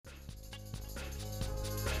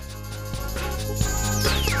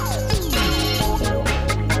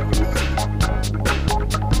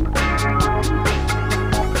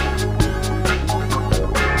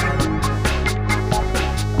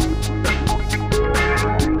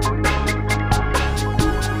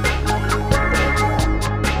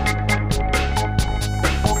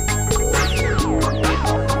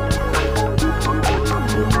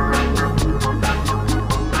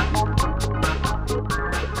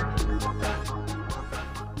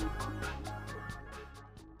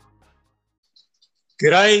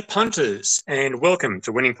G'day, punters, and welcome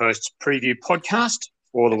to Winning Post's preview podcast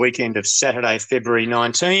for the weekend of Saturday, February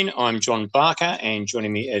 19. I'm John Barker, and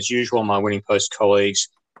joining me, as usual, my Winning Post colleagues,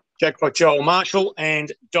 Jackpot Joel Marshall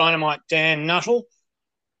and Dynamite Dan Nuttall.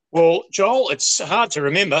 Well, Joel, it's hard to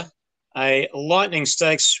remember a Lightning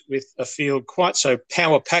Stakes with a field quite so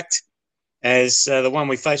power-packed as the one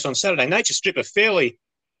we faced on Saturday. Nature Strip, a fairly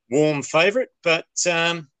warm favourite, but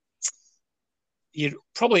you'd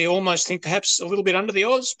probably almost think perhaps a little bit under the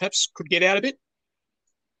odds, perhaps could get out a bit.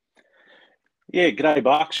 Yeah, g'day,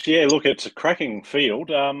 Bucks. Yeah, look, it's a cracking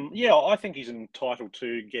field. I think he's entitled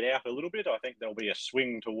to get out a little bit. I think there'll be a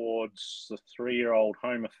swing towards the 3-year-old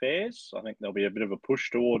Home Affairs. I think there'll be a bit of a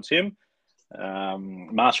push towards him.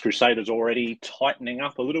 Masked Crusader's already tightening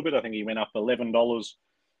up a little bit. I think he went up $11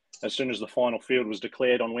 as soon as the final field was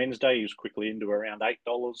declared on Wednesday. He was quickly into around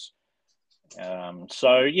 $8.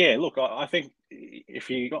 I think if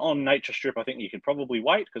you're on Nature Strip, I think you could probably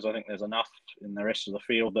wait because I think there's enough in the rest of the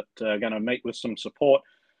field that are going to meet with some support.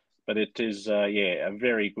 But it is, a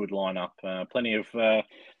very good lineup. Plenty of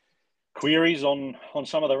queries on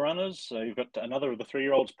some of the runners. You've got another of the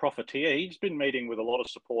 3-year-olds, Profiteer. He's been meeting with a lot of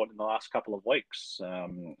support in the last couple of weeks.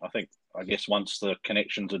 I guess once the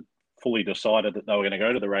connections had fully decided that they were going to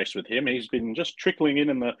go to the race with him, he's been just trickling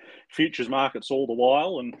in the futures markets all the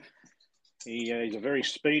while, and he's a very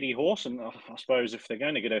speedy horse, and I suppose if they're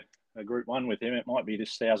going to get a Group 1 with him, it might be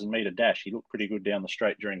this 1,000-metre dash. He looked pretty good down the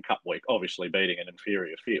straight during Cup Week, obviously beating an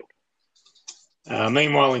inferior field.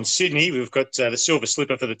 Meanwhile, in Sydney, we've got the Silver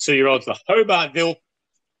Slipper for the 2-year-olds, the Hobartville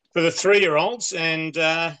for the 3-year-olds, and,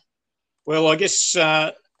 I guess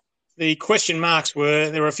the question marks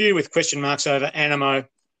there were a few with question marks over Anamoe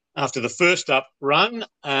after the first up run.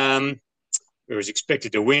 He was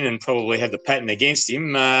expected to win and probably had the pattern against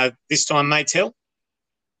him. This time, may tell?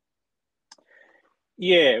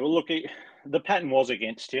 Yeah, well, look, the pattern was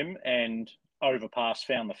against him, and Overpass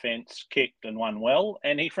found the fence, kicked and won well,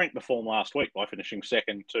 and he franked the form last week by finishing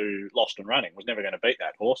second to Lost and Running. Was never going to beat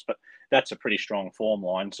that horse, but that's a pretty strong form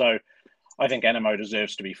line. So I think Anamoe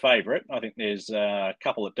deserves to be favourite. I think there's a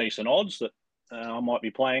couple of decent odds that I might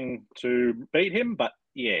be playing to beat him, but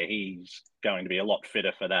yeah, he's going to be a lot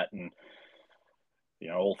fitter for that, and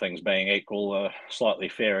all things being equal, a slightly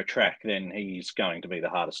fairer track, then he's going to be the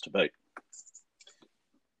hardest to beat.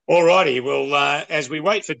 All righty. Well, as we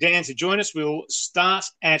wait for Dan to join us, we'll start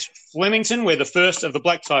at Flemington, where the first of the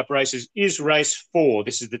black type races is race 4.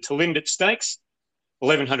 This is the Tlingit Stakes,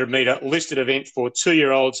 1,100-metre listed event for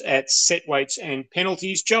 2-year-olds at set weights and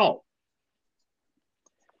penalties. Joel?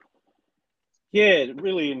 Yeah,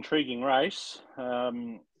 really intriguing race.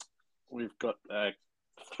 We've got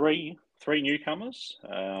three newcomers,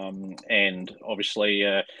 and obviously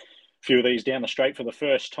a few of these down the straight for the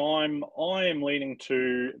first time. I am leaning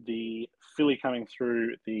to the filly coming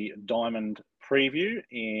through the Diamond Preview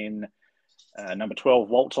in number 12,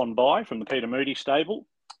 Waltz on By from the Peter Moody stable.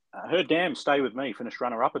 Her Dam Stay With Me finished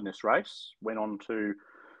runner-up in this race, went on to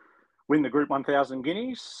win the Group 1000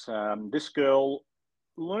 Guineas. This girl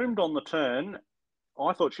loomed on the turn.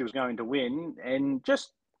 I thought she was going to win, and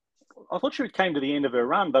I thought she came to the end of her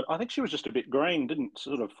run, but I think she was just a bit green, didn't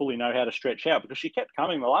sort of fully know how to stretch out because she kept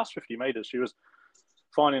coming the last 50 metres. She was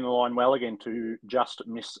finding the line well again to just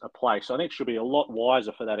miss a place. I think she'll be a lot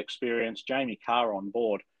wiser for that experience. Jamie Carr on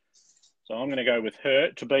board. So I'm going to go with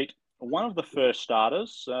her to beat one of the first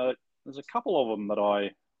starters. There's a couple of them that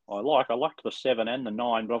I like. I liked the 7 and the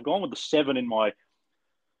 9, but I've gone with the 7 in my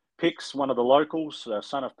picks. One of the locals,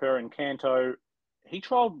 Son of Per and Canto. He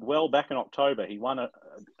trialled well back in October. He won a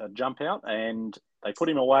jump out and they put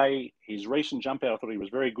him away. His recent jump out, I thought he was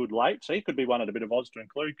very good late. So he could be one at a bit of odds to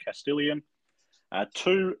include. Castilian.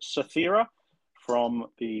 2, Sathira from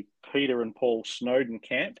the Peter and Paul Snowden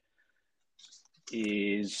camp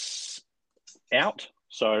is out.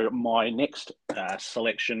 So my next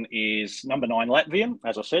selection is number 9, Latvian.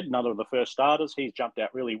 As I said, another of the first starters. He's jumped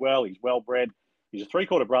out really well. He's well bred. He's a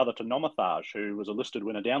 3/4 brother to Nomathage, who was a listed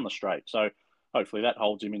winner down the straight. So hopefully that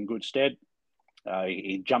holds him in good stead.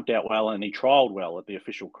 He jumped out well and he trialled well at the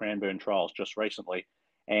official Cranbourne trials just recently.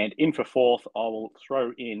 And in for 4th, I will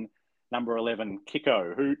throw in number 11,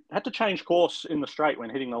 Kiko, who had to change course in the straight when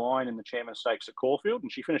hitting the line in the Chairman Stakes at Caulfield,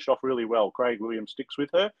 and she finished off really well. Craig Williams sticks with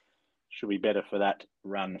her. Should be better for that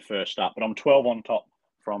run first up. But I'm 12 on top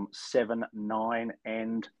from 7, 9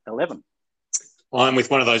 and 11. I'm with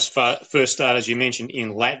one of those first starters you mentioned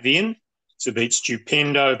in Latvian to beat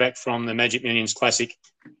Stupendo back from the Magic Millions Classic.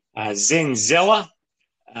 Zenzella,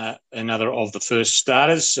 another of the first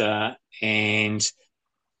starters, and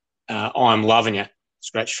I'm Loving You,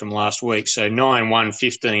 scratch from last week. So 9, 1,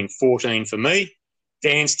 15, 14 for me.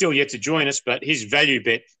 Dan's still yet to join us, but his value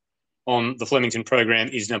bet on the Flemington program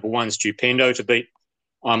is number 1, Stupendo, to beat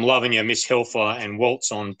I'm Loving You, Miss Hellfire, and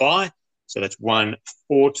Waltz on By. So that's 1,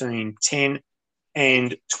 14, 10,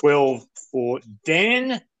 and 12 for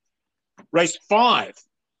Dan. Race 5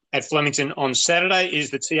 at Flemington on Saturday is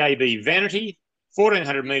the TAB Vanity,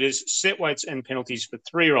 1,400 metres, set weights and penalties for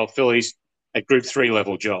 3-year-old fillies at Group 3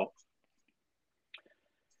 level, Joel.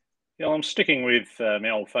 Yeah, I'm sticking with my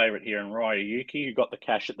old favourite here in Raya Yuki, who got the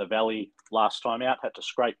cash at the Valley last time out, had to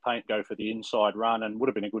scrape paint, go for the inside run, and would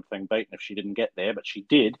have been a good thing beaten if she didn't get there, but she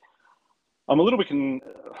did. I'm a little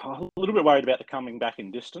bit worried about the coming back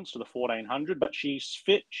in distance to the 1,400, but she's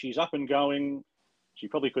fit, she's up and going. She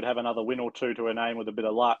probably could have another win or two to her name with a bit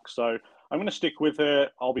of luck. So I'm going to stick with her.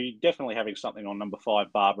 I'll be definitely having something on number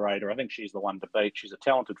 5, Barbarator. I think she's the one to beat. She's a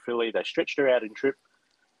talented filly. They stretched her out in trip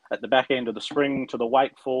at the back end of the spring to the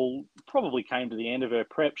Wakeful. Probably came to the end of her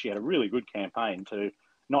prep. She had a really good campaign to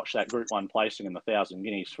notch that Group 1 placing in the 1,000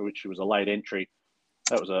 guineas, for which she was a late entry.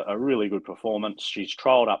 That was a really good performance. She's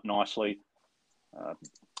trialled up nicely.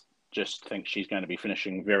 Just think she's going to be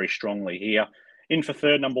finishing very strongly here. In for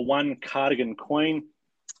third, number 1, Cardigan Queen,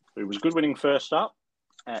 who was good winning first up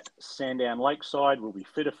at Sandown Lakeside. Will be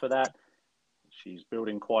fitter for that. She's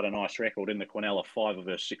building quite a nice record in the Quinella, 5 of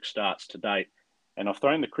her 6 starts to date. And I've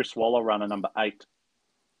thrown the Chris Waller runner, number 8,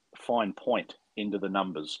 Fine Point, into the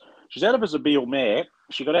numbers. She's out of a Zabeel mare.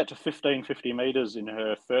 She got out to 1,550 metres in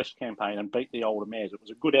her first campaign and beat the older mares. It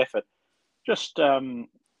was a good effort. Just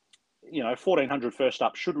 1,400 first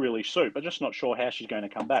up should really suit, but just not sure how she's going to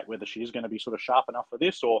come back, whether she is going to be sort of sharp enough for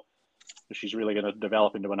this or if she's really going to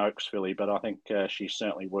develop into an Oaks filly. But I think she's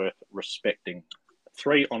certainly worth respecting.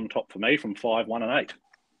 3 on top for me from 5, 1 and 8.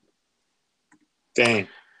 Dan.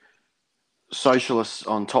 Socialist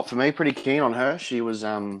on top for me. Pretty keen on her. She was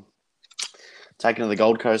taken to the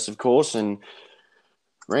Gold Coast, of course, and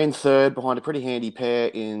ran third behind a pretty handy pair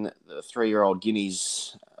in the 3-year-old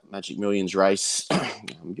Guineas Magic Millions race.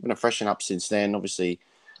 I'm giving her freshen up since then. Obviously,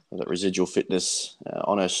 that residual fitness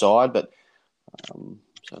on her side, but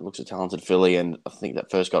so it looks a talented filly, and I think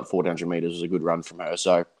that first got 1,400 metres was a good run from her.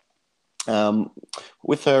 So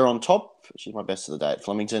with her on top, she's my best of the day at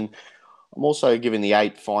Flemington. I'm also giving the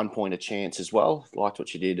 8 Fine Point a chance as well. Liked what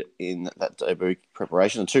she did in that debut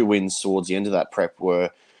preparation. The 2 wins towards the end of that prep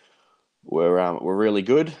were really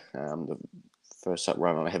good. The first up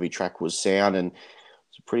run on a heavy track was sound, and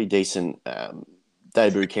it's a pretty decent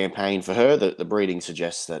debut campaign for her. The breeding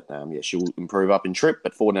suggests that she will improve up in trip,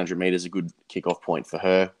 but 1,400 metres is a good kick-off point for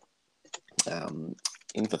her.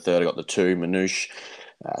 In for third, I got the 2 Manouche.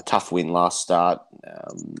 Tough win last start.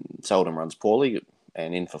 Seldom runs poorly.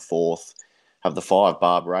 And in for fourth, have the 5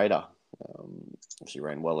 Barbarator. She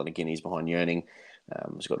ran well in the Guineas behind Yearning.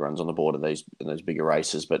 She's got runs on the board in those bigger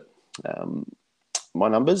races. But my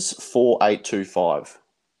numbers, 4, 8, 2, 5.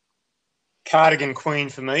 Cardigan Queen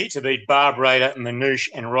for me to beat Barbarator, Manouche,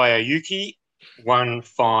 and Raya Yuki. 1,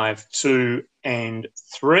 5, 2, and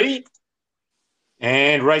 3.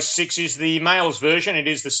 And race 6 is the males version. It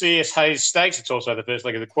is the CS Hayes Stakes. It's also the first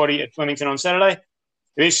leg of the quaddie at Flemington on Saturday.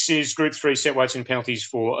 This is Group 3 set weights and penalties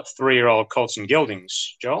for 3-year-old Colts and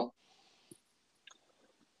Geldings. Joel?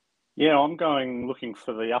 Yeah, I'm looking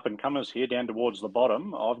for the up-and-comers here down towards the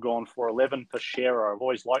bottom. I've gone for 11 Pashera. I've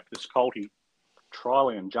always liked this coltie,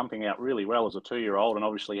 trialling and jumping out really well as a 2-year-old, and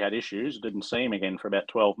obviously had issues. Didn't see him again for about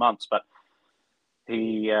 12 months, but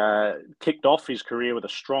he kicked off his career with a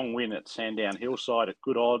strong win at Sandown Hillside at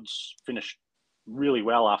good odds, finished really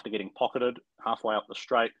well after getting pocketed halfway up the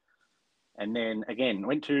straight. And then, again,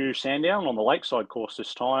 went to Sandown on the Lakeside course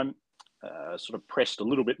this time, sort of pressed a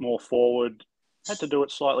little bit more forward, had to do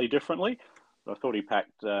it slightly differently. But I thought he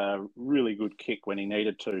packed a really good kick when he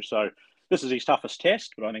needed to. So this is his toughest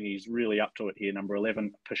test, but I think he's really up to it here. Number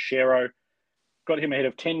 11, Pashero. Got him ahead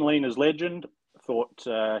of 10, Lena's Legend. Thought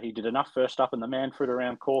he did enough first up in the Manfred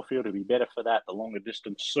around Caulfield to be better for that. The longer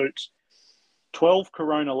distance suits. 12,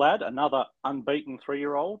 Corona Lad, another unbeaten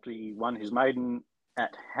 3-year-old. He won his maiden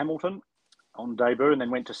at Hamilton on debut and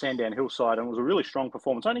then went to Sandown Hillside, and it was a really strong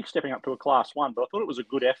performance, only stepping up to a Class 1, but I thought it was a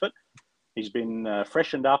good effort. He's been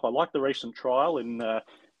freshened up. I like the recent trial in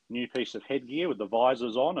new piece of headgear with the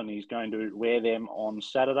visors on, and he's going to wear them on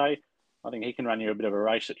Saturday. I think he can run you a bit of a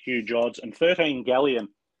race at huge odds. And 13, Galleon,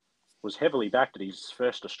 was heavily backed at his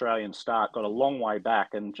first Australian start, got a long way back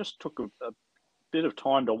and just took a bit of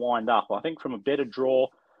time to wind up. I think from a better draw,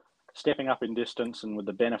 stepping up in distance and with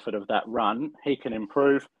the benefit of that run, he can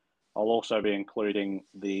improve. I'll also be including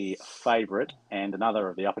the favourite and another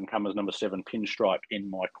of the up-and-comers, number 7, Pinstripe, in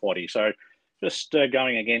my quaddie. So just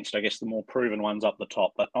going against, I guess, the more proven ones up the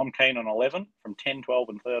top. But I'm keen on 11 from 10, 12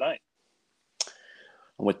 and 13.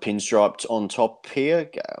 I'm with Pinstriped on top here.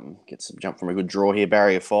 Gets a jump from a good draw here.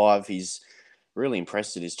 Barrier 5. He's really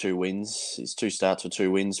impressed at his 2 wins. His 2 starts with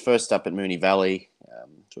 2 wins. First up at Moonee Valley.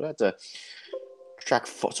 So I had to track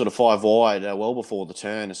sort of 5 wide well before the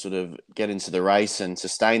turn to sort of get into the race and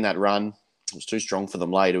sustain that run. It was too strong for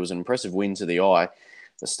them late. It was an impressive win to the eye.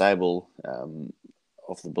 The stable,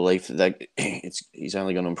 off the belief that he's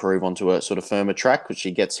only going to improve onto a sort of firmer track, which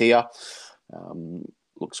he gets here.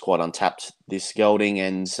 Looks quite untapped, this gelding,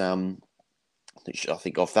 and I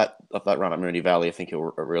think off that run at Moonee Valley, I think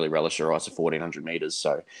he'll really relish a rise of 1,400 metres.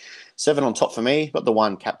 So 7 on top for me, but the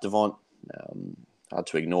 1 Captivant, hard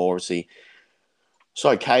to ignore. Obviously, it's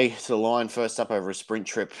okay to the line. First up over a sprint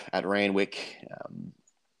trip at Randwick.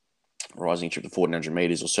 Rising trip to 1,400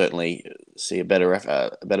 metres will certainly see a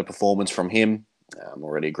better performance from him.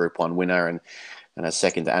 Already a Group 1 winner and a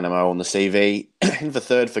second to Animo on the CV. And for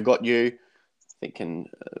third, Forgot You. Thinking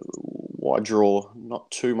wide draw, not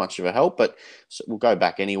too much of a help, but we'll go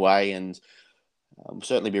back anyway and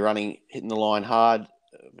certainly be hitting the line hard.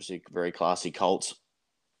 Obviously, very classy colt.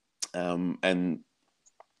 And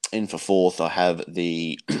in for fourth, I have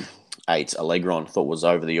the 8 Allegron. Thought was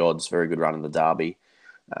over the odds. Very good run in the Derby,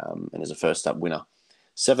 and is a first up winner.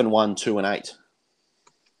 7, 1, 2, and 8.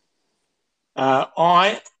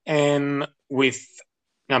 I am with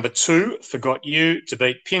number 2, Forgot You, to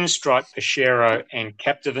beat Pinstripe, Pashero, and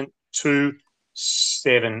Captivant 2,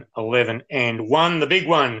 7, 11, and 1. The big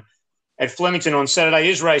one at Flemington on Saturday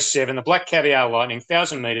is race 7, the Black Caviar Lightning,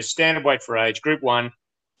 1,000 metres, standard weight for age, Group 1,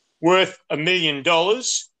 worth $1 million.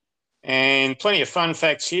 And plenty of fun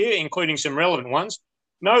facts here, including some relevant ones.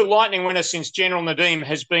 No Lightning winner since General Nadim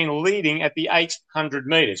has been leading at the 800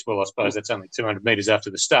 metres. Well, I suppose that's only 200 metres after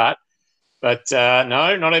the start. But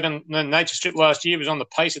no, not even Nature Strip last year was on the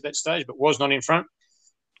pace at that stage, but was not in front.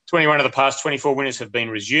 21 of the past 24 winners have been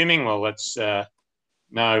resuming. Well, that's no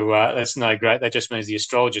great. That just means the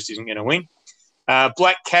astrologist isn't going to win.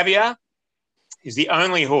 Black Caviar is the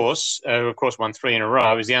only horse, who of course won 3 in a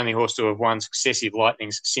row, is the only horse to have won successive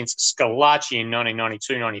Lightnings since Scalacci in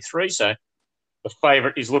 1992-93. So the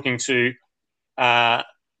favourite is looking to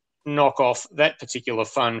knock off that particular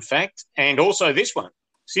fun fact. And also this one.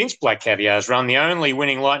 Since Black Caviar's run, the only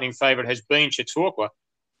winning Lightning favourite has been Chautauqua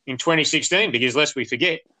in 2016, because lest we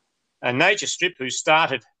forget, Nature Strip, who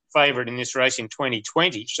started favourite in this race in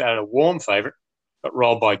 2020, started a warm favourite, but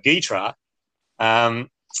rolled by Guitra,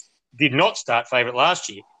 did not start favourite last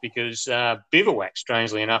year because Bivouac,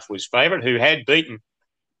 strangely enough, was favourite, who had beaten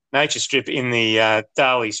Nature Strip in the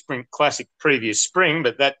Darley Sprint Classic previous spring,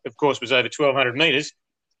 but that, of course, was over 1,200 metres.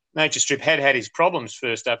 Nature Strip had his problems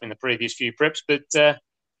first up in the previous few preps, but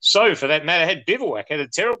so, for that matter, had Bivouac, had a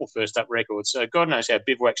terrible first-up record. So God knows how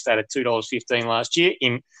Bivouac started $2.15 last year.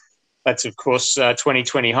 That's, of course,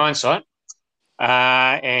 2020 hindsight.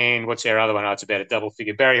 And what's our other one? Oh, it's about a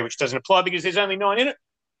double-figure barrier, which doesn't apply because there's only 9 in it.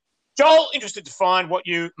 Joel, interested to find what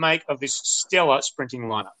you make of this stellar sprinting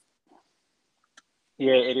lineup.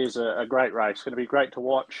 Yeah, it is a great race. It's going to be great to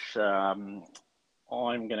watch. I'm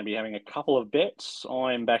going to be having a couple of bets.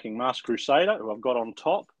 I'm backing Masked Crusader, who I've got on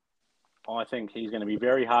top. I think he's going to be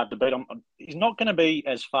very hard to beat. He's not going to be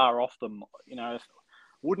as far off them.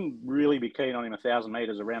 Wouldn't really be keen on him 1,000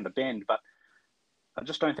 metres around a bend, but I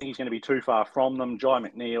just don't think he's going to be too far from them. Jai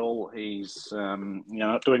McNeil, he's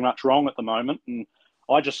not doing much wrong at the moment, and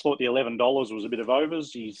I just thought the $11 was a bit of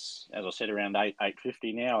overs. He's, as I said, around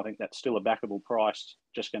 $8.50 now. I think that's still a backable price.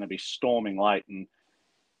 Just going to be storming late, and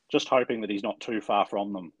just hoping that he's not too far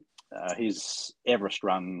from them. His Everest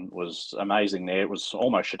run was amazing there. It was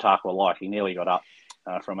almost Chautauqua-like. He nearly got up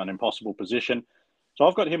from an impossible position. So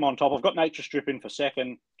I've got him on top. I've got Nature Strip in for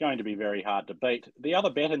second. Going to be very hard to beat. The other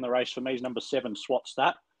bet in the race for me is number 7, Swat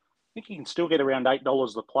Stat. I think you can still get around $8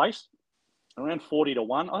 the place, around 40 to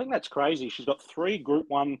 1. I think that's crazy. She's got 3 Group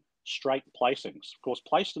 1 straight placings. Of course,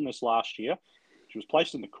 placed in this last year. She was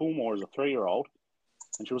placed in the Coolmore as a 3-year-old.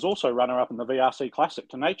 And she was also runner-up in the VRC Classic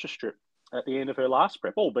to Nature Strip at the end of her last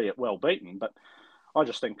prep, albeit well beaten. But I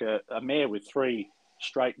just think a mare with 3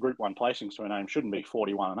 straight Group 1 placings to her name shouldn't be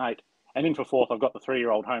 41 and 8. And in for fourth, I've got the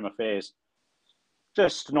 3-year-old Home Affairs.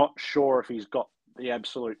 Just not sure if he's got the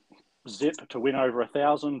absolute zip to win over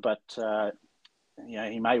 1,000, but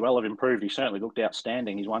he may well have improved. He certainly looked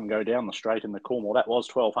outstanding. He's one go down the straight in the Coolmore. That was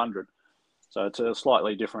 1,200. So it's a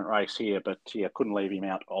slightly different race here, but couldn't leave him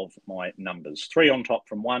out of my numbers. 3 on top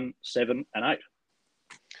from 1, 7 and 8.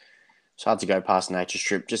 It's hard to go past Nature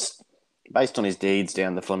Strip, just based on his deeds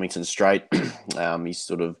down the Flemington Straight. He's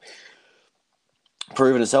sort of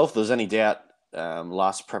proven himself. If there was any doubt,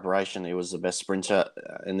 last preparation, he was the best sprinter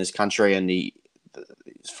in this country, and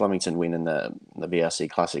Flemington win in the BRC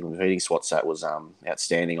Classic when beating Swatsat was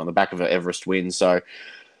outstanding on the back of an Everest win. So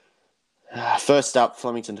first up,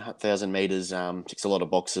 Flemington 1,000 metres ticks a lot of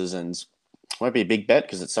boxes and won't be a big bet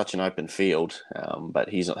because it's such an open field. But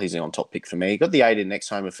he's an on top pick for me. Got the 8 in Next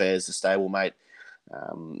Home Affairs, the stablemate,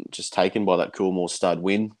 just taken by that Coolmore stud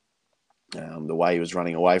win. The way he was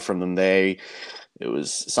running away from them there, it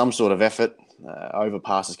was some sort of effort.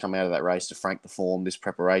 Overpass has come out of that race to frank the form this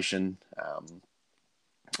preparation.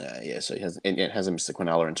 So it hasn't missed the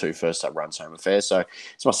Quinella in 2 first up runs Home Affairs. So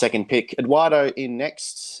it's my second pick. Eduardo in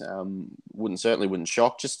next. Wouldn't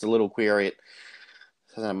shock. Just a little query. It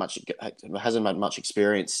hasn't had much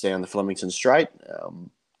experience down the Flemington Straight.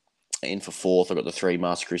 In for 4th, I've got the 3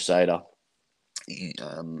 Master Crusader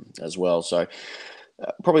as well. So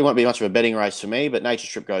probably won't be much of a betting race for me, but Nature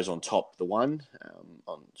Strip goes on top, the 1,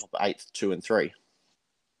 on top 8th, 2 and 3.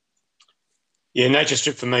 Yeah, Nature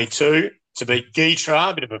Strip for me too. To beat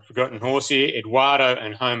Guitra, a bit of a forgotten horse here. Eduardo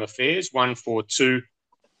and Home Affairs, 1, 4, 2,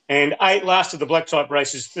 and 8. Last of the black type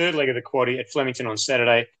races, third leg of the quaddie at Flemington on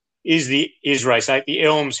Saturday is race 8, the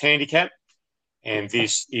Elms Handicap, and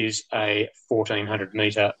this is a 1,400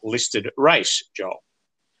 metre listed race, Joel.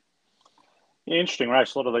 Yeah, interesting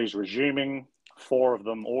race. A lot of these resuming. 4 of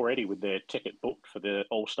them already with their ticket booked for the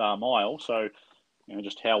All-Star Mile. So,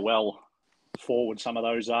 just how well forward some of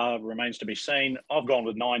those are remains to be seen. I've gone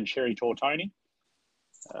with 9 Cherry Tortoni.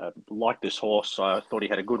 Like this horse, I thought he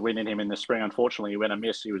had a good win in him in the spring. Unfortunately, he went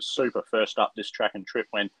amiss. He was super first up this track and trip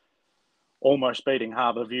when almost beating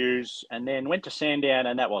Harbour Views, and then went to Sandown,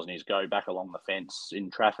 and that wasn't his go, back along the fence in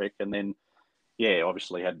traffic. And then,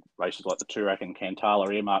 obviously had races like the Toorak and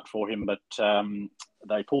Cantala earmarked for him, but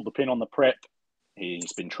they pulled the pin on the prep.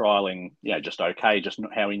 He's been trialling, just okay, just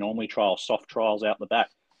how he normally trials, soft trials out the back.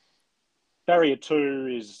 Barrier 2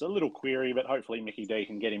 is a little query, but hopefully Mickey D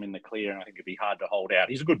can get him in the clear, and I think it'd be hard to hold out.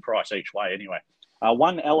 He's a good price each way anyway.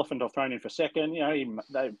 1 Elephant I've thrown in for second.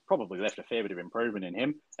 They probably left a fair bit of improvement in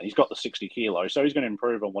him, and he's got the 60 kilos, so he's going to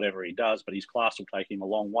improve on whatever he does, but his class will take him a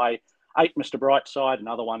long way. 8 Mr. Brightside,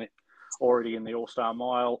 another one already in the All-Star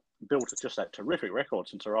Mile, built just that terrific record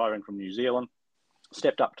since arriving from New Zealand.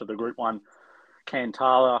 Stepped up to the Group 1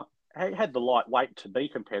 Cantala. He had the light weight to be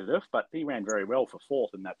competitive, but he ran very well for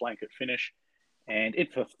 4th in that blanket finish. And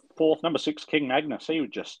it for 4th, number 6, King Magnus. He was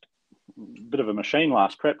just a bit of a machine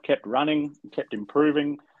last prep, kept running, kept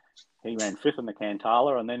improving. He ran 5th in the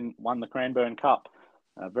Cantala and then won the Cranbourne Cup.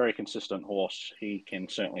 A very consistent horse. He can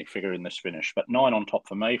certainly figure in this finish. But 9 on top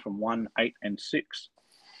for me from 1, 8 and 6.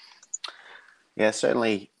 Yeah,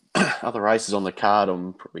 certainly other races on the card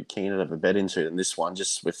I'm probably keen to have a bet into than this one,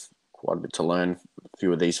 just with quite a bit to learn. A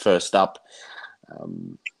few of these first up.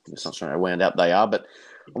 Just not sure how wound up they are, but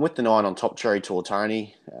I'm with the 9 on top, Cherry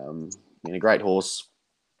Tortoni. A great horse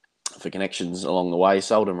for connections along the way.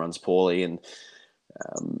 Seldom runs poorly and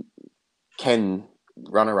can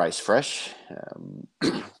run a race fresh.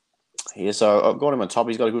 Here, so I've got him on top.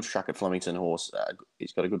 He's got a good track at Flemington horse.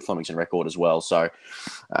 He's got a good Flemington record as well. So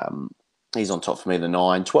he's on top for me, the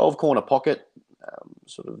 9. 12 Corner Pocket,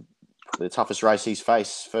 sort of the toughest race he's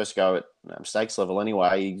faced. First go at stakes level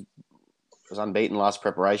anyway. He was unbeaten last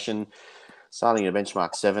preparation, starting at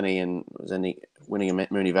benchmark 70 and was winning a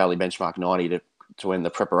Moonee Valley benchmark 90 to end the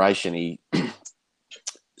preparation. He's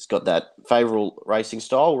got that favourable racing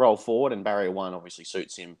style, roll forward, and barrier 1 obviously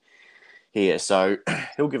suits him here. So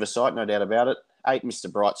he'll give a sight, no doubt about it. 8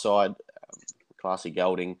 Mr. Brightside, classy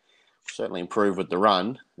gelding, certainly improved with the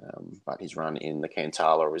run, but his run in the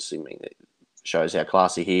Cantala obviously it shows how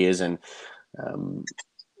classy he is. And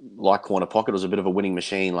like Corner Pocket, was a bit of a winning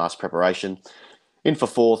machine last preparation. In for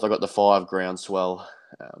 4th, I got the 5 Groundswell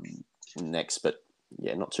next, but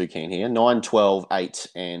not too keen here. 9, 12, 8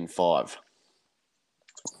 and 5.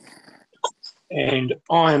 And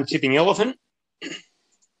I am tipping Elephant.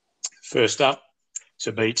 First up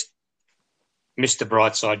to beat Mr.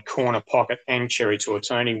 Brightside, Corner Pocket and Cherry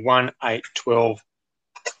Tortoni. 1, 8, 12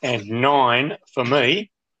 and 9 for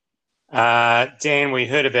me. Dan, we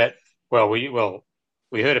heard about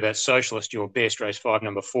Socialist, your best, race 5,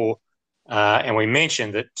 number 4. And we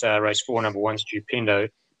mentioned that race 4, number 1, Stupendo,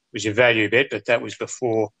 was your value bet, but that was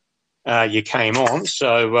before you came on.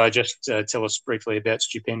 So just tell us briefly about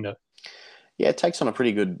Stupendo. Yeah, it takes on a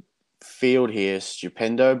pretty good field here,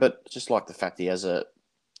 Stupendo, but just like the fact he has a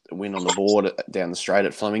win on the board down the straight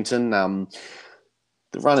at Flemington.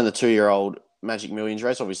 The run in the 2-year-old Magic Millions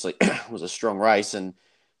race obviously was a strong race, and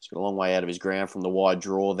he's got a long way out of his ground from the wide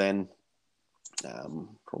draw then.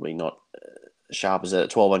 Probably not as sharp as that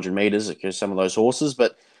at 1,200 metres because some of those horses,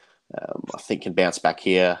 but I think can bounce back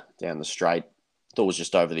here down the straight. thought was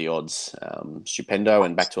just over the odds. Stupendo,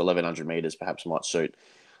 and back to 1,100 metres perhaps might suit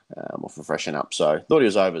off a freshen up. So thought he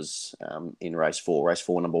was overs in race 4,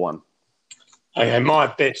 number 1. Okay, my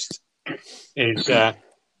best is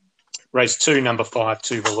race 2, number 5,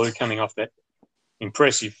 Tuvalu, coming off that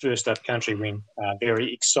impressive first up country win.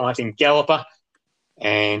 Very exciting galloper.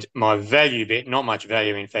 And my value bet, not much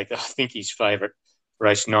value, in fact, I think his favourite,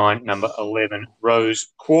 race 9, number 11, Rose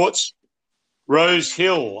Quartz. Rose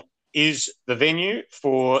Hill is the venue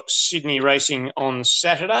for Sydney racing on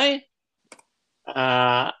Saturday.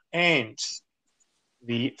 And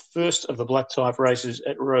the first of the black type races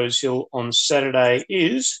at Rose Hill on Saturday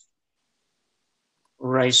is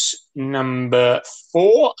race number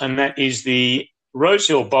 4, and that is the Rose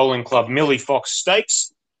Hill Bowling Club Millie Fox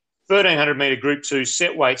Stakes, 1,300 metre Group 2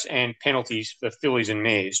 set weights and penalties for fillies and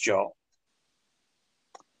mares, Joel.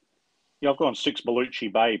 Yeah, I've gone 6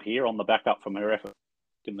 Bellucci Babe here on the backup from her effort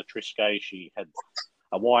in the Triscay. She had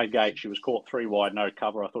a wide gate. She was caught 3 wide, no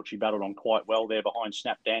cover. I thought she battled on quite well there behind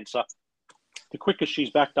Snap Dancer. The quickest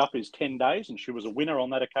she's backed up is 10 days, and she was a winner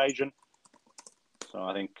on that occasion. So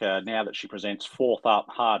I think now that she presents 4th up,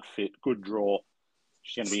 hard fit, good draw,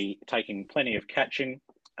 she's going to be taking plenty of catching.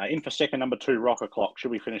 In for second, number 2, Rocker Clock. She'll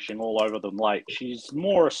be finishing all over them late. She's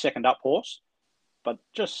more a second up horse, but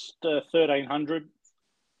just 1,300,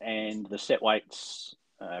 and the set weights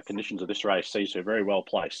conditions of this race sees her very well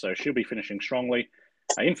placed. So she'll be finishing strongly.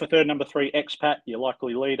 In for third, number 3, Expat, your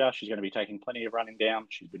likely leader. She's going to be taking plenty of running down.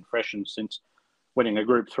 She's been freshened since winning a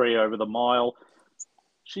Group 3 over the mile.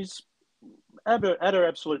 She's at her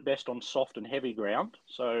absolute best on soft and heavy ground.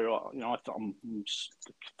 So, I'm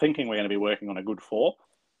thinking we're going to be working on a good 4.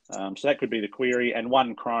 So that could be the query. And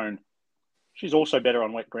 1 Crone. She's also better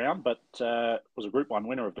on wet ground, but was a Group 1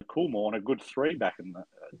 winner of the Coolmore and a good 3 back in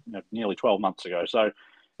nearly 12 months ago. So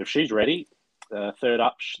if she's ready, third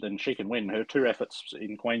up, then she can win. Her 2 efforts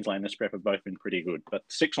in Queensland this prep have both been pretty good. But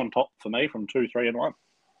 6 on top for me from 2, 3 and 1.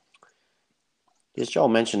 As Joel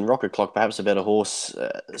mentioned, Rocket Clock, perhaps a better horse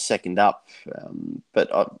second up,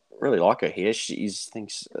 but I really like her here. She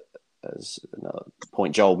thinks, as another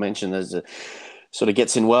point Joel mentioned, there's a sort of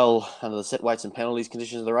gets in well under the set weights and penalties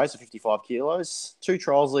conditions of the race at 55 kilos. 2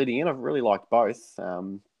 trials leading in. I've really liked both.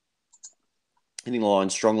 Hitting the line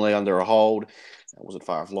strongly under a hold. Wasn't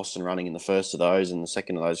far off lost and running in the first of those, and the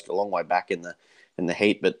second of those a long way back in the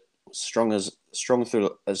heat, but strong through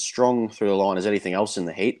the line as anything else in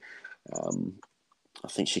the heat. I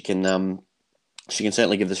think she can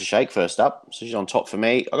certainly give this a shake first up. So she's on top for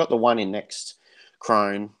me. I got the 1 in next,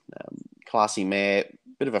 Crone, classy mare,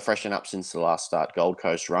 bit of a freshen up since the last start Gold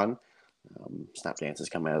Coast run. Snap Dancer's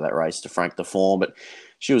come out of that race to frank the form, but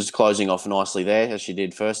she was closing off nicely there as she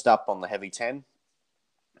did first up on the heavy 10.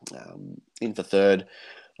 In for third,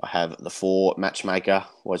 I have the 4 Matchmaker.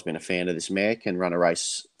 Always been a fan of this mare, can run a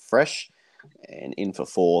race fresh. And in for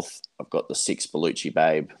fourth, I've got the 6 Bellucci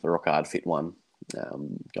Babe, the rock hard fit one,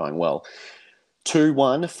 going well. 2,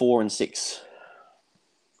 1, 4 and 6.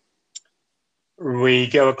 We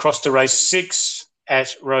go across to race 6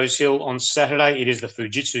 at Rose Hill on Saturday. It is the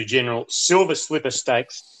Fujitsu General Silver Slipper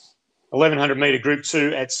Stakes, 1,100 metre Group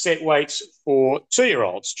 2 at set weights for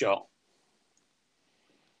 2-year-olds, Joel.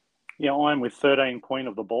 Yeah, I'm with 13 Queen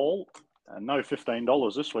of the Ball. No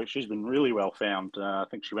 $15 this week. She's been really well found. I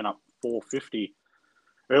think she went up $4.50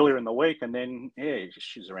 earlier in the week, and then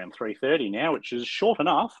she's around $3.30 now, which is short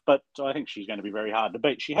enough, but I think she's going to be very hard to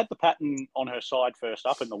beat. She had the pattern on her side first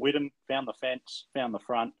up in the Widden, found the fence, found the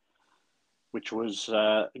front, which was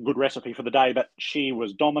a good recipe for the day, but she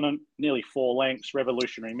was dominant, nearly 4 lengths.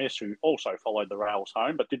 Revolutionary Miss, who also followed the rails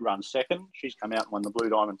home, but did run second. She's come out and won the Blue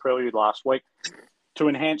Diamond Prelude last week. To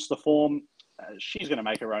enhance the form, she's going to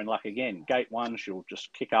make her own luck again. Gate 1, she'll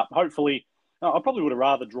just kick up. Hopefully, I probably would have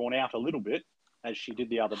rather drawn out a little bit, as she did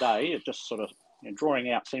the other day. It just sort of, drawing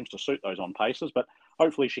out seems to suit those on paces, but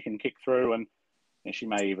hopefully she can kick through and she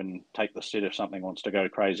may even take the sit if something wants to go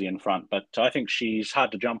crazy in front. But I think she's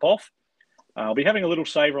hard to jump off. I'll be having a little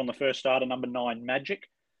saver on the first starter, number 9, Magic.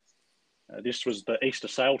 This was the Easter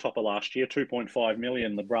sale topper last year, 2.5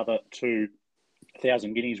 million, the brother to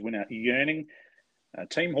 1,000 guineas winner Yearning.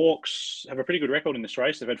 Team Hawks have a pretty good record in this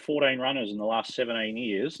race. They've had 14 runners in the last 17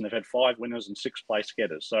 years, and they've had 5 winners and 6 place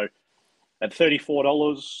getters. So at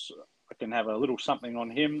 $34, I can have a little something on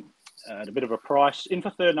him at a bit of a price. In for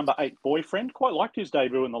third, number 8, Boyfriend. Quite liked his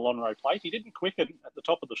debut in the Lonhro Plate. He didn't quicken at the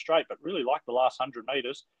top of the straight, but really liked the last 100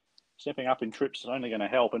 metres. Stepping up in trips is only going to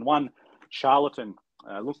help. And 1, Charlatan,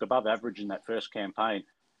 looked above average in that first campaign.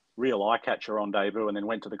 Real eye catcher on debut, and then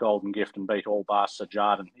went to the Golden Gift and beat all bar Sir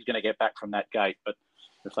Jardin. He's going to get back from that gate, but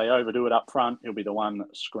if they overdo it up front, he'll be the one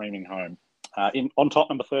screaming home. On top,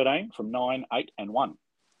 number 13 from 9, 8 and 1.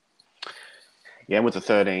 Yeah, and with the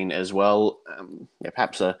 13 as well.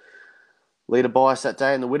 Perhaps a leader bias that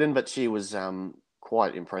day in the Widden, but she was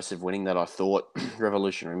quite impressive winning that, I thought.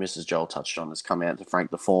 Revolutionary Mrs. Joel touched on has come out to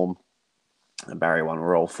frank the form. And Barrier 1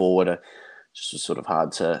 roll forward. Just was sort of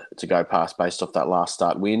hard to go past based off that last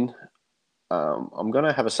start win. I'm going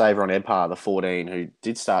to have a saver on Ebhar, the 14, who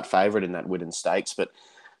did start favourite in that Widden Stakes, but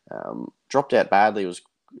dropped out badly. It was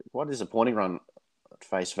quite a disappointing run at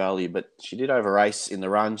face value, but she did over race in the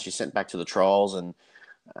run. She sent back to the trials, and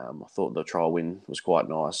I thought the trial win was quite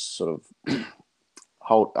nice, sort of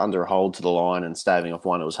under a hold to the line and staving off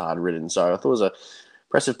one. It was hard ridden. So I thought it was a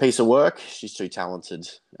impressive piece of work. She's too talented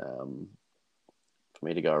for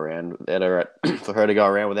me to go around without her for her to go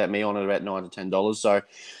around without me on at about $9 to $10. So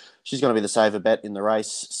she's going to be the saver bet in the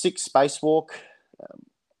race. 6 Spacewalk,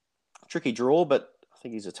 tricky draw, but I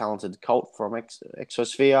think he's a talented colt from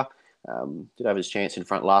Exosphere. Did have his chance in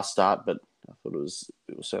front last start, but I thought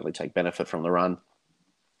it will certainly take benefit from the run.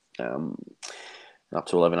 Up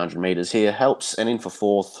to 1,100 metres here helps. And in for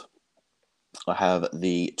 4th, I have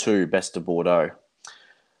the 2 Best of Bordeaux.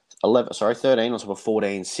 13 on top of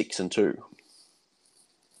 14, 6 and 2.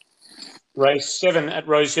 Race 7 at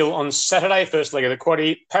Rosehill on Saturday, first leg of the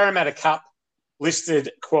quaddie. Parramatta Cup, listed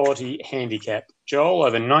quality handicap. Joel,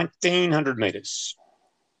 over 1,900 metres.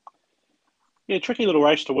 Yeah, tricky little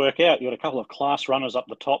race to work out. You've got a couple of class runners up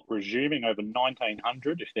the top, resuming over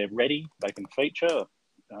 1,900. If they're ready, they can feature.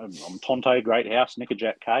 Tonto, Great House,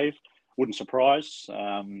 Nickajack Cave. Wouldn't surprise.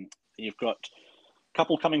 You've got a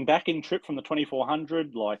couple coming back in trip from the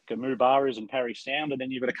 2,400, like Mubaras and Parry Sound. And then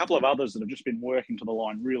you've got a couple of others that have just been working to the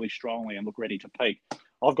line really strongly and look ready to peak.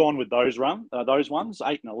 I've gone with those ones,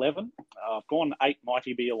 8 and 11. I've gone 8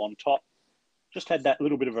 Mighty Beal on top. Just had that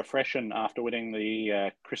little bit of a freshen after winning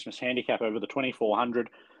the Christmas handicap over the 2,400.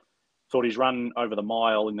 Thought his run over the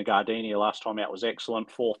mile in the Gardenia last time out was excellent.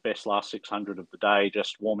 4th best last 600 of the day,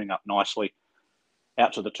 just warming up nicely.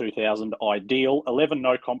 Out to the 2,000 ideal. 11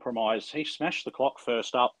 No Compromise. He smashed the clock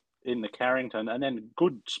first up in the Carrington, and then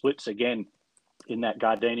good splits again in that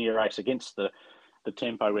Gardenia race against the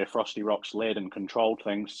tempo where Frosty Rocks led and controlled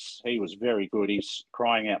things. He was very good. He's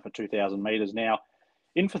crying out for 2,000 metres now.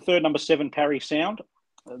 In for 3rd, number 7, Parry Sound.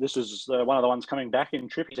 This is one of the ones coming back in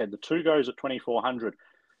trip. He's had the 2 goes at 2,400,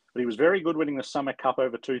 but he was very good winning the Summer Cup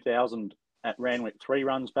over 2,000 at Randwick 3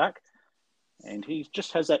 runs back. And he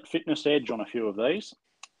just has that fitness edge on a few of these.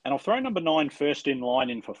 And I'll throw number 9 first in line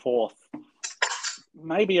in for 4th.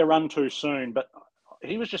 Maybe a run too soon, but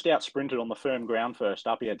he was just out sprinted on the firm ground first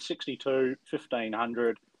up. He had 62,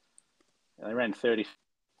 1,500. They ran 30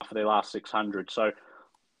 for their last 600. So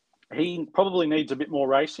he probably needs a bit more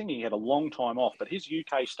racing. He had a long time off, but his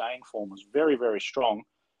UK staying form was very, very strong.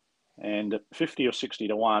 And at 50 or 60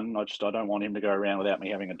 to 1, I don't want him to go around without me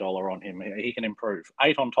having $1 on him. He can improve.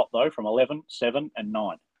 8 on top, though, from 11, 7 and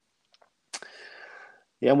 9.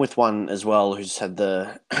 Yeah, I'm with one as well who's had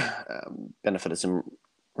the benefit of some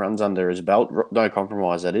runs under his belt. No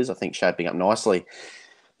Compromise, that is. I think shaping up nicely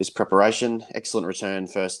this preparation. Excellent return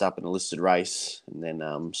first up in a listed race, and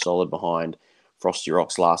then solid behind Frosty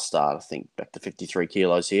Rocks last start. I think back to 53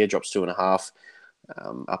 kilos here, drops 2.5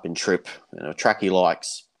 up in trip. A track he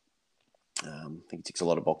likes. I think he ticks a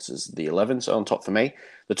lot of boxes. The 11, so on top for me.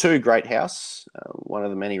 The 2, Great House, one of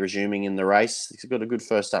the many resuming in the race. He's got a good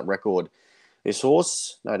first up record. This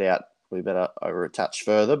horse, no doubt, we better over a touch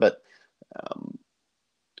further, but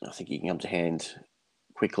I think he can come to hand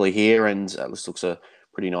quickly here, and this looks a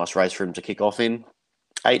pretty nice race for him to kick off in.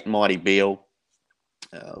 8, Mighty Beal,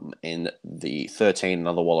 and the 13,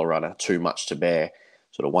 another Waller runner, Too Much to Bear,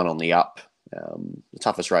 sort of one on the up. The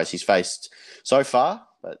toughest race he's faced so far,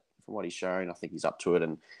 but from what he's shown, I think he's up to it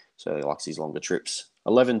and certainly likes his longer trips.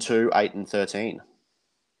 11, 2, 8 and 13.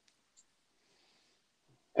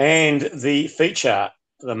 And the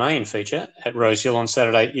main feature at Rosehill on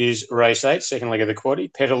Saturday is race 8, second leg of the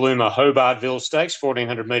quaddie. Petaluma Hobartville Stakes,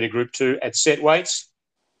 1,400 metre Group 2 at set weights.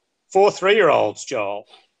 4 3-year-olds, Joel.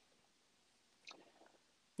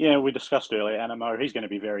 Yeah, we discussed earlier, Animo. He's going to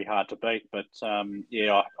be very hard to beat, but I'm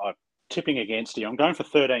tipping against him. I'm going for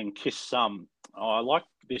 13, Kiss Some. I like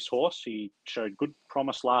this horse. He showed good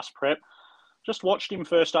promise last prep. Just watched him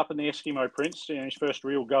first up in the Eskimo Prince, his first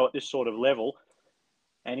real go at this sort of level.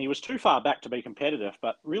 And he was too far back to be competitive,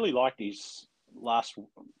 but really liked his last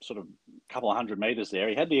sort of couple of 100 metres there.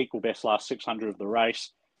 He had the equal best last 600 of the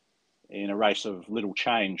race in a race of little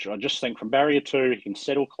change. I just think from barrier 2, he can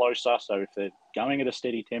settle closer. So if they're going at a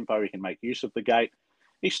steady tempo, he can make use of the gate.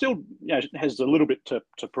 He still has a little bit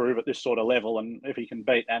to prove at this sort of level. And if he can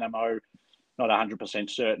beat Animo not 100%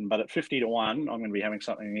 certain, but at 50 to 1, I'm going to be having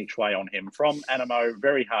something each way on him. From Animo,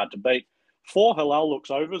 very hard to beat. 4 Halal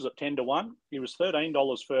Looks Overs at 10 to 1. He was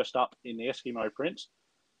 $13 first up in the Eskimo Prince.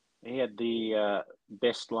 He had the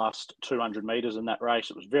best last 200 metres in that race.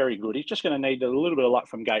 It was very good. He's just going to need a little bit of luck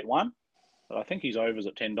from gate 1, but I think he's overs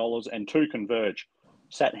at $10. And 2 Converge.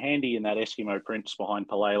 Sat handy in that Eskimo Prince behind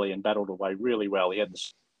Palele and battled away really well. He had the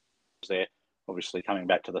there. Obviously, coming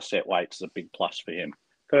back to the set weights is a big plus for him.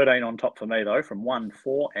 13 on top for me, though, from 1,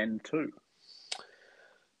 4 and 2. I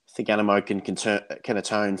think Animo can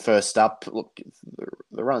atone first up. Look,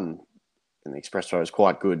 the run in the Expressway was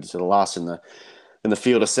quite good. So the last in the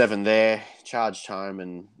field of 7 there, charged home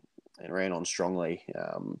and ran on strongly.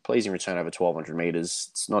 Pleasing return over 1,200 metres.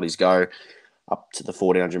 It's not his go. Up to the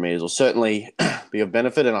 1,400 metres will certainly be of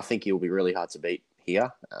benefit, and I think he'll be really hard to beat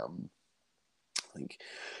here. I think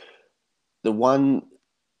the one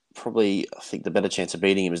probably, I think the better chance of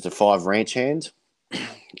beating him is the 5 Ranch Hand.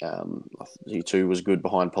 He too was good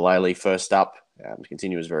behind Palele first up.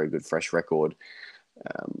 Continue his very good fresh record.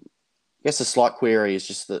 I guess the slight query is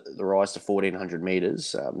just the rise to 1,400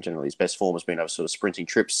 metres. Generally, his best form has been over sort of sprinting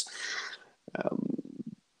trips.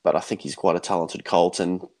 But I think he's quite a talented colt,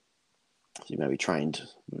 and he maybe trained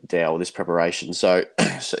Dow with this preparation. So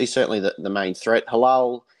he's certainly the main threat.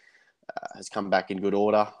 Halal has come back in good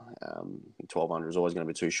order. 1,200 is always going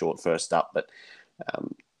to be too short first up, but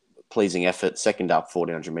pleasing effort. Second up,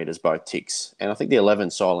 1,400 metres, both ticks. And I think the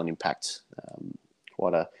 11, Silent Impact,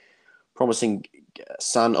 quite a promising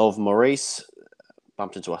son of Maurice.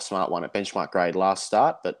 Bumped into a smart one at benchmark grade last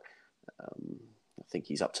start, but I think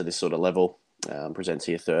he's up to this sort of level. Presents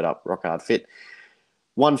here third up, rock hard fit.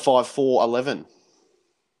 154.11.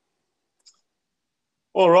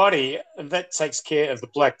 Alrighty, that takes care of the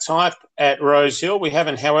black type at Rosehill. We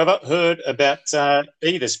haven't, however, heard about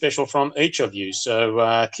either special from each of you.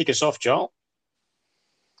 So kick us off, Joel.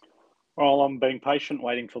 Well, I'm being patient,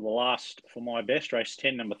 waiting for the last for my best. Race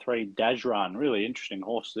 10, number 3, Dajran. Really interesting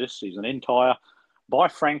horse this. He's an entire by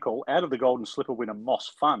Frankel out of the Golden Slipper winner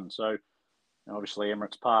Moss Fun. So obviously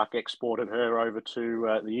Emirates Park exported her over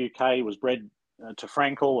to the UK, was bred to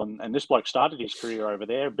Frankel, and this bloke started his career over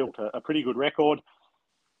there, built a pretty good record.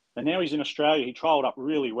 And now he's in Australia. He trialled up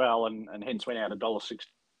really well and hence went out $1.60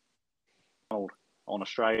 on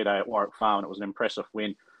Australia Day at Warwick Farm, and it was an impressive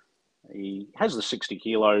win. He has the 60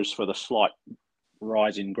 kilos for the slight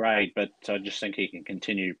rise in grade, but I just think he can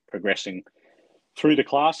continue progressing through the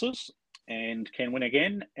classes and can win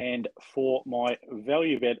again. And for my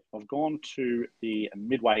value bet, I've gone to the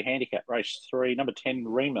Midway Handicap, race 3, number 10,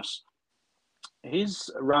 Remus. His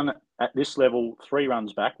run at this level 3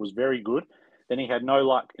 runs back was very good. Then he had no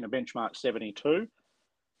luck in a benchmark 72.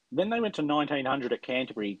 Then they went to 1900 at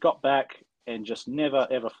Canterbury, got back and just never,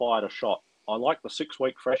 ever fired a shot. I like the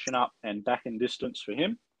 6-week freshen up and back in distance for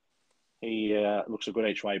him. He looks a good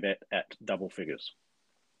each way bet at double figures.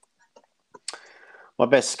 My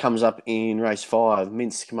best comes up in race 5,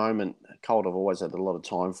 Minsk Moment. Colt I've always had a lot of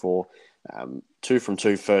time for. 2 from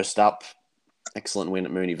 2 first up. Excellent win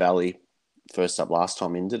at Moonee Valley. First up last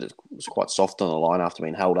time in, it was quite soft on the line after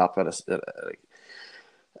being held up at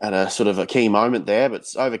a sort of a key moment there, but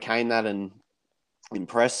overcame that and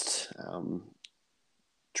impressed.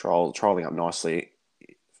 Trialling up nicely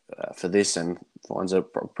for this and finds a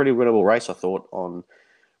pretty winnable race, I thought, on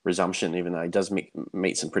resumption, even though he does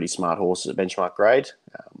meet some pretty smart horses at benchmark grade.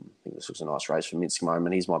 I think this was a nice race for Minsk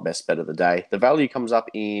Moment. He's my best bet of the day. The value comes up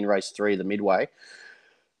in race 3, the Midway.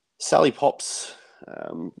 Sally Pops,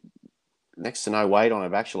 next to no weight on her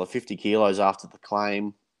back. She'll have 50 kilos after the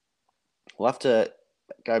claim. We'll have to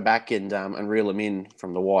go back and reel him in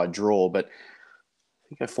from the wide draw, but I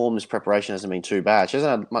think her form this preparation hasn't been too bad. She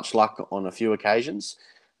hasn't had much luck on a few occasions,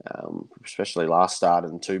 especially last start,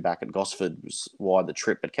 and 2 back at Gosford was wide the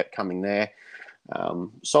trip, but kept coming there.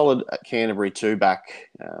 Solid at Canterbury, 2 back,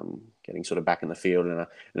 getting sort of back in the field in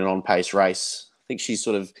an on-pace race. I think she's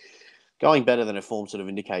sort of going better than her form sort of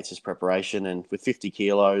indicates his preparation, and with 50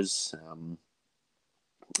 kilos,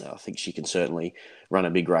 I think she can certainly run a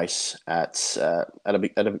big race at a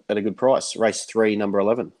good price. Race 3, number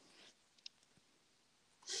 11.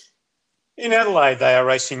 In Adelaide, they are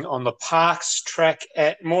racing on the Parks track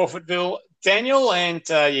at Morfettville. Daniel, and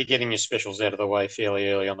you're getting your specials out of the way fairly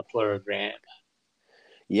early on the program.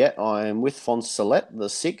 Yeah, I'm with Fonsalette, the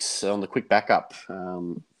 6, on the quick backup.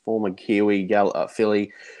 Former Kiwi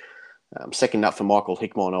filly. Second up for Michael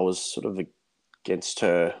Hickmon. I was sort of against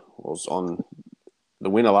her. I was on the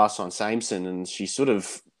winner last on Sameson, and she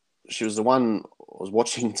was the one I was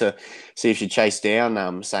watching to see if she'd chase down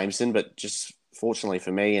Sameson, but just fortunately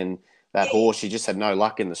for me and that horse, she just had no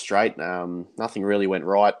luck in the straight. Nothing really went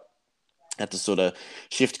right. Had to sort of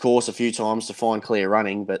shift course a few times to find clear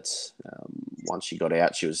running, but once she got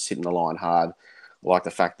out, she was hitting the line hard. I like the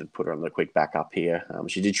fact that put her on the quick back up here.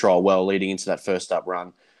 She did trial well leading into that first up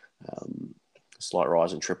run. Slight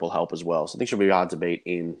rise and triple help as well. So I think she'll be hard to beat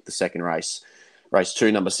in the second race. Race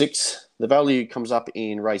 2, number 6. The value comes up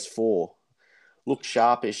in race 4. Look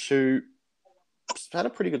Sharpish, who had a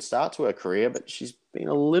pretty good start to her career, but she's been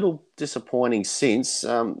a little disappointing since.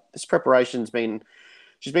 This preparation's been...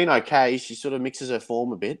 She's been okay. She sort of mixes her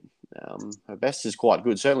form a bit. Her best is quite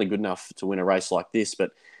good, certainly good enough to win a race like this,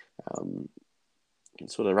 but can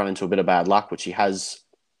sort of run into a bit of bad luck, which she has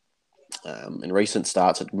in recent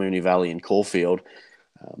starts at Moonee Valley and Caulfield.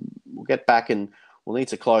 We'll get back and we'll need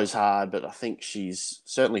to close hard, but I think she's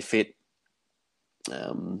certainly fit.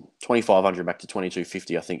 2,500 back to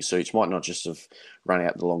 2,250, I think suits. Might not just have run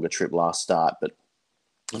out the longer trip last start, but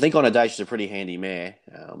I think on a day she's a pretty handy mare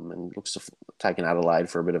and looks to take an Adelaide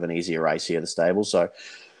for a bit of an easier race here at the stable. So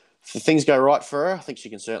if things go right for her, I think she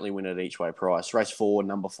can certainly win at each way price. Race 4,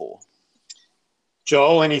 number 4.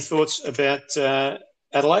 Joel, any thoughts about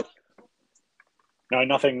Adelaide? No,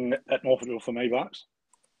 nothing at Morphettville for me, Bucks.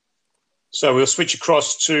 So we'll switch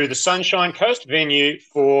across to the Sunshine Coast, venue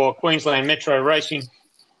for Queensland Metro Racing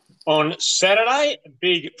on Saturday. A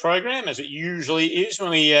big program, as it usually is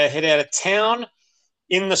when we head out of town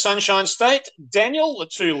in the Sunshine State. Daniel, the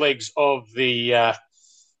 2 legs of the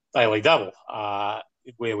Daily Double,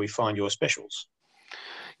 where we find your specials.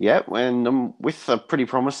 Yeah, and I'm with a pretty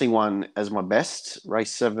promising one as my best.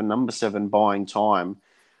 Race 7, number 7, Buying Time.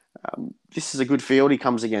 This is a good field he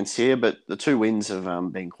comes against here, but the 2 wins have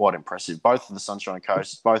been quite impressive. Both of the Sunshine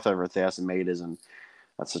Coast, both over 1,000 metres, and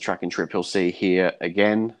that's the track and trip he'll see here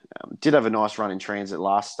again. Did have a nice run in transit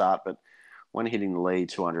last start, but when hitting the lead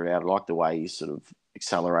 200 out, I like the way he sort of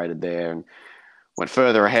accelerated there and went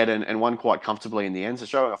further ahead and won quite comfortably in the end. So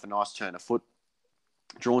showing off a nice turn of foot,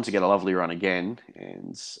 drawn to get a lovely run again,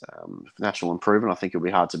 and natural improvement. I think it'll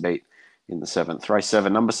be hard to beat in the 7th. Race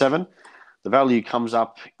 7, number 7. The value comes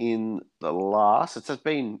up in the last. It's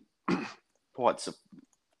been there's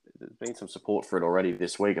been some support for it already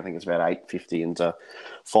this week. I think it's about 850 into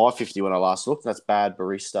 550 when I last looked. That's Bad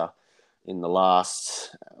Barista in the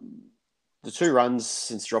last. The 2 runs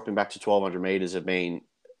since dropping back to 1,200 metres have been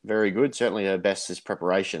very good. Certainly her best is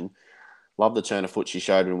preparation. Love the turn of foot she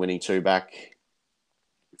showed when winning 2 back.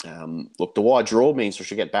 Look, the wide draw means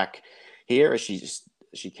she'll get back here as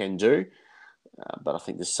she can do. But I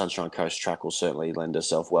think this Sunshine Coast track will certainly lend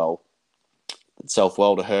itself well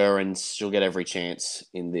to her, and she'll get every chance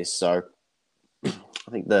in this. So I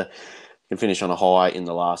think can finish on a high in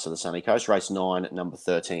the last of the Sunny Coast. Race 9, number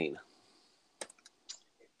 13.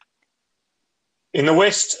 In the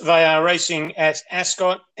West, they are racing at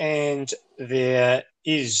Ascot, and there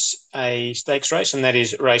is a stakes race, and that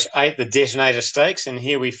is race 8, the Detonator Stakes. And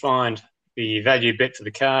here we find the value bet for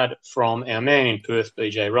the card from our man in Perth,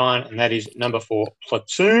 BJ Ryan, and that is number 4,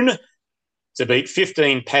 Platoon, to beat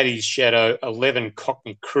 15 Paddy's Shadow, 11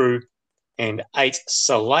 Cockney Crew, and 8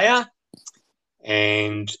 Salaya.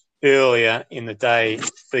 And earlier in the day,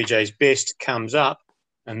 BJ's best comes up,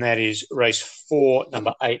 and that is race 4,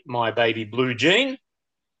 number 8, My Baby Blue Jean.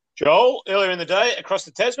 Joel, earlier in the day, across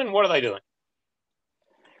the Tasman, what are they doing?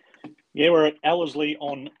 Yeah, we're at Ellerslie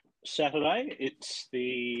on Saturday. It's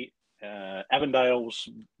the Avondale's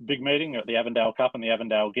big meeting at the Avondale Cup and the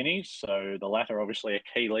Avondale Guineas. So the latter, obviously, a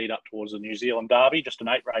key lead up towards the New Zealand Derby, just an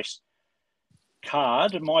 8-race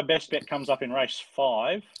card. My best bet comes up in race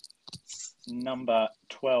 5, number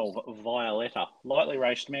 12, Violetta. Lightly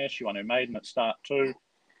raced mare. She won her maiden at start 2.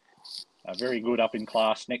 Very good up in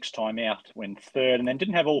class next time out, went 3rd, and then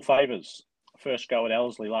didn't have all favours. First go at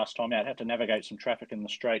Ellerslie last time out, had to navigate some traffic in the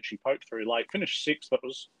straight. She poked through late, finished 6th, but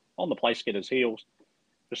was on the place getter's heels.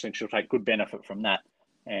 Just think she'll take good benefit from that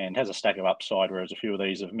and has a stack of upside, whereas a few of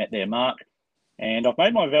these have met their mark. And I've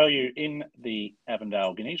made my value in the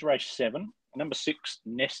Avondale Guineas, race 7, number 6,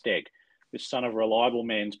 Nest Egg. This son of a reliable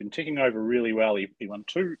man's been ticking over really well. He won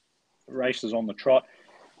 2 races on the trot,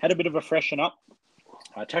 had a bit of a freshen up.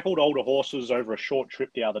 Tackled older horses over a short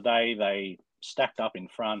trip the other day. They stacked up in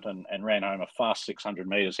front and ran home a fast 600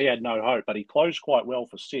 metres. He had no hope, but he closed quite well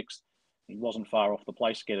for 6th. He wasn't far off the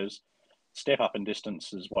place getters. Step up in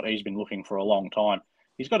distance is what he's been looking for a long time.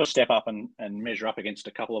 He's got to step up and measure up against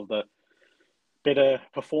a couple of the better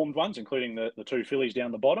performed ones, including the 2 fillies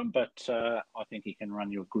down the bottom, but I think he can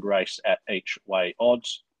run you a good race at each way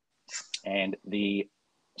odds. And the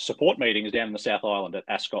support meeting is down in the South Island at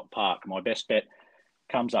Ascot Park. My best bet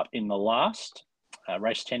comes up in the last.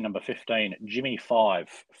 Race 10, number 15, Jimmy 5.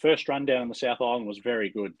 First run down in the South Island was very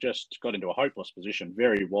good. Just got into a hopeless position,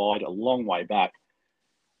 very wide, a long way back.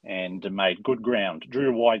 and made good ground. Drew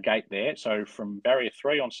a wide gate there. So from barrier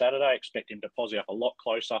 3 on Saturday, expect him to posse up a lot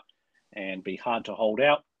closer and be hard to hold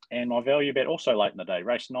out. And my value bet also late in the day,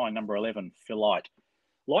 race 9, number 11, Philite.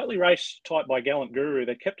 Lightly raced type by Gallant Guru.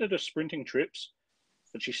 They kept her to sprinting trips,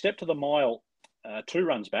 but she stepped to the mile 2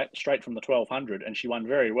 runs back, straight from the 1200, and she won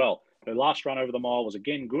very well. Her last run over the mile was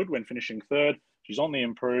again good when finishing 3rd. She's on the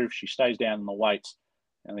improve. She stays down in the weights.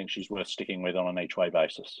 I think she's worth sticking with on an each-way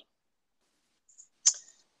basis.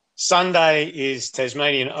 Sunday is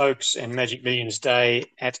Tasmanian Oaks and Magic Millions Day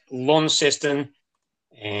at Launceston,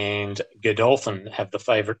 and Godolphin have the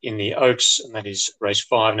favourite in the Oaks, and that is race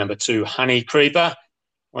 5, number 2, Honey Creeper.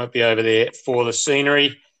 Won't be over there for the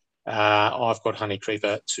scenery. I've got Honey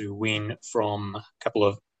Creeper to win from a couple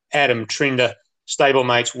of Adam Trinder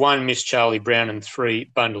stablemates, 1 Miss Charlie Brown and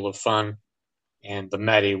 3 Bundle of Fun, and the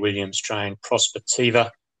Maddie Williams train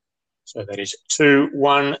Prospectiva. So that is 2,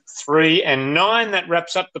 1, 3, and 9. That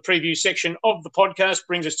wraps up the preview section of the podcast,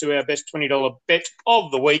 brings us to our best $20 bet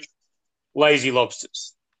of the week, Lazy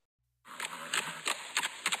Lobsters.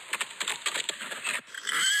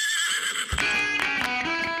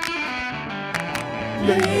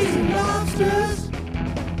 Lazy Lobsters.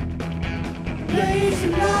 Lazy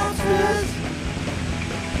Lobsters.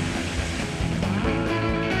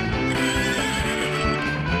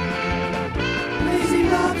 Lazy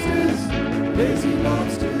Lobsters. Lazy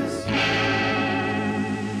Lobsters.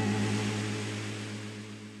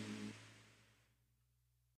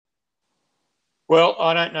 Well,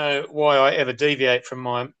 I don't know why I ever deviate from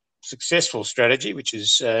my successful strategy, which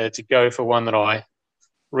is to go for one that I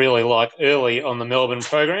really like early on the Melbourne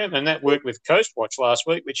program, and that worked with Coastwatch last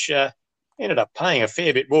week, which ended up paying a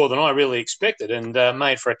fair bit more than I really expected, and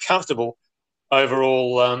made for a comfortable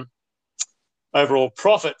overall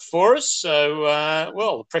profit for us. So,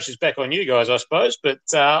 well, the pressure's back on you guys, I suppose, but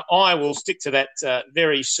I will stick to that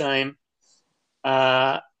very same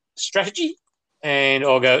strategy, and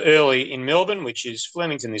I'll go early in Melbourne, which is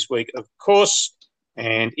Flemington this week, of course,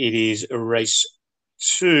 and it is race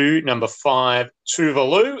 2, number 5,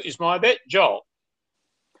 Tuvalu is my bet. Joel?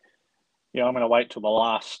 Yeah, I'm going to wait till the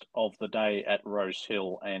last of the day at Rose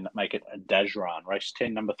Hill and make it a Dajran, race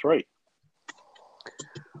 10, number 3.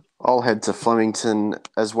 I'll head to Flemington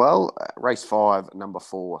as well. Race 5, number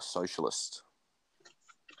 4, Socialist.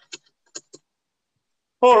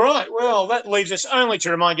 All right, well, that leaves us only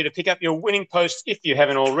to remind you to pick up your winning post if you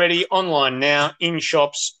haven't already, online now, in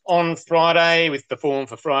shops on Friday, with the form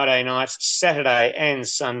for Friday night, Saturday and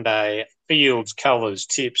Sunday, fields, colours,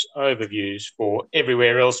 tips, overviews for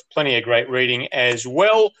everywhere else. Plenty of great reading as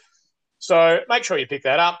well. So make sure you pick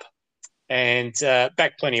that up and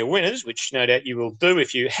back plenty of winners, which no doubt you will do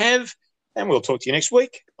if you have. And we'll talk to you next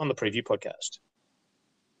week on the Preview Podcast.